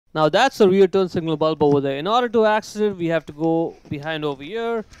Now that's a rear turn signal bulb over there. In order to access it, we have to go behind over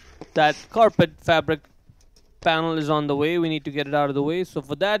here. That carpet fabric panel is on the way. We need to get it out of the way. So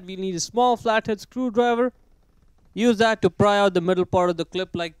for that, we need a small flathead screwdriver. Use that to pry out the middle part of the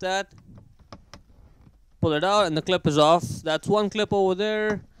clip like that. Pull it out and the clip is off. That's one clip over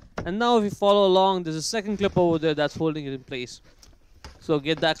there. And now if you follow along, there's a second clip over there that's holding it in place. So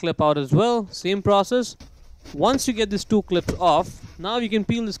get that clip out as well. Same process. Once you get these two clips off, now you can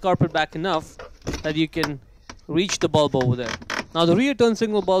peel this carpet back enough that you can reach the bulb over there. Now the rear turn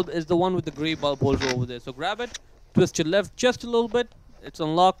signal bulb is the one with the gray bulb holder over there. So grab it, twist it left just a little bit. It's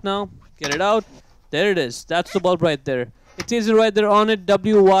unlocked now. Get it out. There it is. That's the bulb right there. It says it right there on it,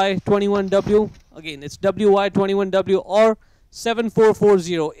 WY21W. Again, it's WY21W or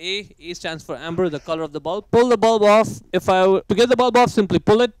 7440A. A stands for amber, the color of the bulb. Pull the bulb off. If I were to get the bulb off, simply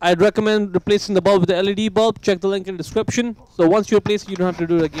pull it. I'd recommend replacing the bulb with the LED bulb. Check the link in the description. So once you replace it, you don't have to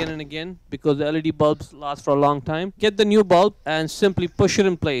do it again and again because the LED bulbs last for a long time. Get the new bulb and simply push it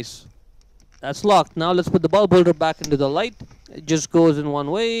in place. That's locked. Now let's put the bulb holder back into the light. It just goes in one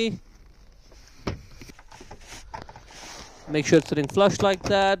way. Make sure it's sitting flush like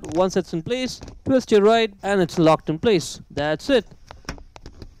that. Once it's in place, twist it right and it's locked in place. That's it.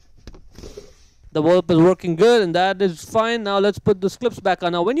 The bulb is working good and that is fine. Now let's put the clips back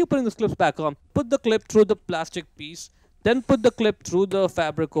on. Now when you're putting the clips back on, put the clip through the plastic piece, then put the clip through the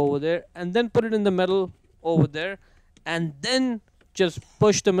fabric over there, and then put it in the middle over there, and then just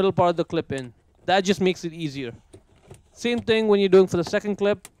push the middle part of the clip in. That just makes it easier. Same thing when you're doing for the second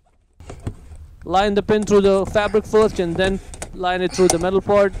clip. Line the pin through the fabric first and then line it through the metal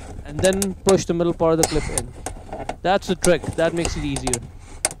part and then push the middle part of the clip in. That's the trick. That makes it easier.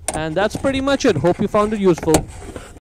 And that's pretty much it. Hope you found it useful.